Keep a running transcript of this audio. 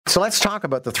So let's talk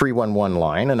about the 311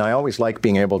 line, and I always like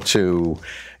being able to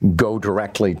go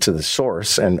directly to the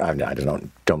source, and I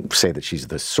don't say that she's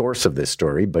the source of this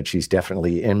story, but she's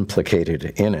definitely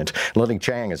implicated in it. Lily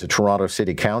Chang is a Toronto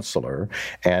City Councillor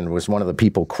and was one of the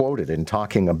people quoted in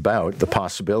talking about the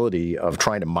possibility of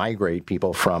trying to migrate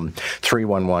people from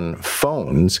 311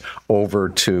 phones over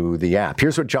to the app.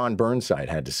 Here's what John Burnside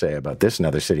had to say about this,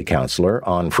 another City Councillor,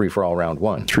 on Free for All Round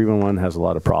 1. 311 has a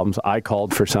lot of problems. I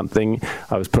called for something,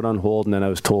 I was put on hold, and then I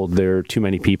was told there are too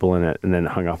many people in it, and then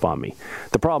it hung up on me.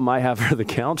 The problem I have for the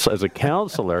council as a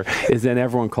councillor is then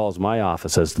everyone calls my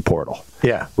office as the portal.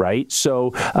 Yeah. Right?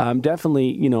 So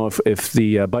definitely, if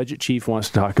the budget chief wants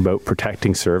to talk about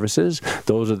protecting services,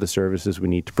 those are the services we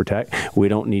need to protect. We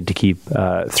don't need to keep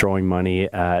throwing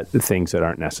money at things that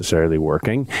aren't necessarily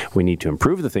working. We need to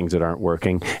improve the things that aren't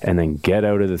working and then get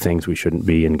out of the things we shouldn't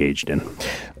be engaged in.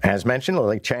 As mentioned,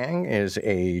 Lily Chang is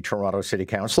a Toronto City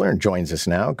Councillor and joins us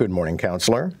now. Good morning,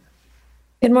 Councillor.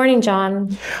 Good morning,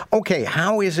 John. Okay,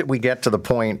 how is it we get to the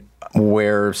point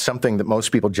where something that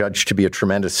most people judge to be a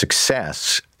tremendous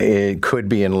success, it could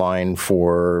be in line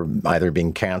for either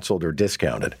being canceled or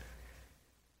discounted?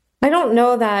 I don't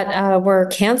know that we're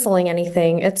canceling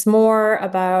anything. It's more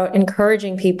about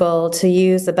encouraging people to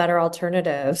use a better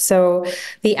alternative. So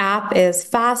the app is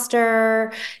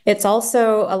faster. It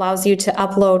also allows you to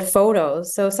upload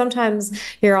photos. So sometimes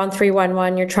you're on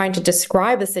 311, you're trying to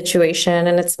describe the situation,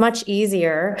 and it's much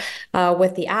easier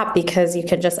with the app because you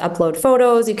can just upload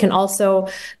photos. You can also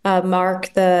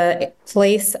mark the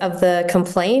place of the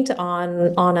complaint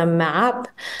on a map.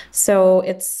 So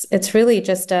it's really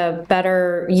just a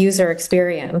better user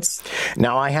experience.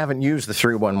 Now, I haven't used the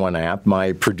 311 app.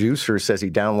 My producer says he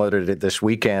downloaded it this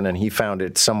weekend and he found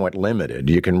it somewhat limited.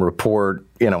 You can report,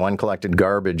 uncollected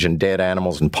garbage and dead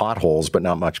animals and potholes, but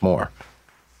not much more.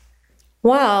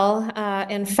 Well,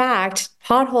 in fact,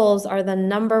 potholes are the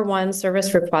number one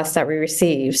service request that we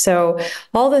receive. So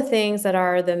all the things that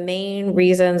are the main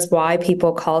reasons why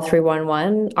people call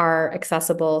 311 are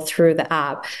accessible through the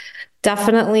app.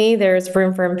 Definitely, there's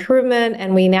room for improvement,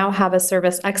 and we now have a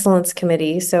Service Excellence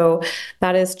Committee. So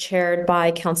that is chaired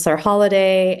by Councillor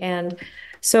Holiday. And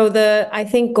so I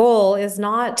think goal is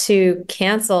not to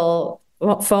cancel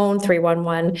phone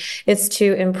 311, it's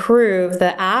to improve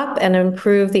the app and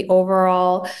improve the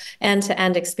overall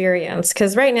end-to-end experience.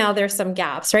 Because right now there's some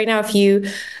gaps. Right now, if you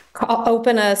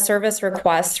open a service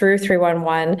request through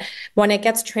 311, when it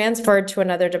gets transferred to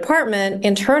another department,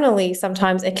 internally,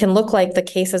 sometimes it can look like the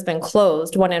case has been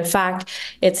closed, when in fact,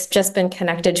 it's just been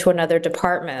connected to another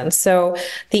department. So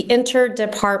the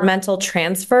interdepartmental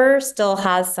transfer still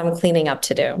has some cleaning up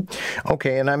to do.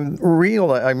 Okay, and I'm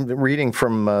reading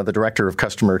from the Director of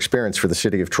Customer Experience for the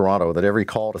City of Toronto that every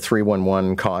call to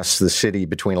 311 costs the city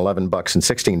between $11 and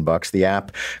 $16. The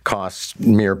app costs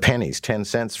mere pennies, 10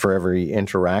 cents for every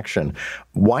interaction.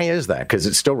 Why is that? Because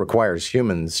it still requires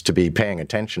humans to be paying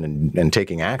attention and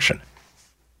taking action.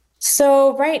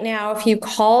 So right now, if you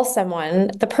call someone,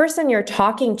 the person you're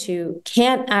talking to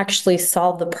can't actually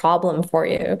solve the problem for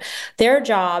you. Their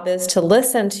job is to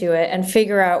listen to it and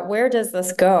figure out, where does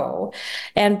this go?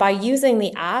 And by using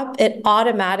the app, it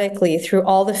automatically, through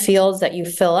all the fields that you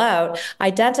fill out,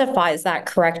 identifies that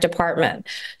correct department.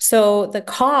 So the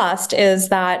cost is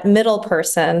that middle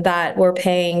person that we're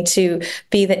paying to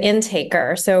be the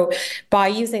intaker. So by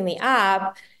using the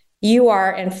app, you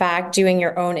are in fact doing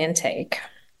your own intake.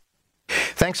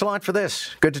 Thanks a lot for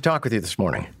this. Good to talk with you this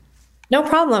morning. No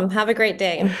problem. Have a great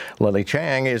day. Lily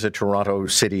Chang is a Toronto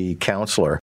City Councillor.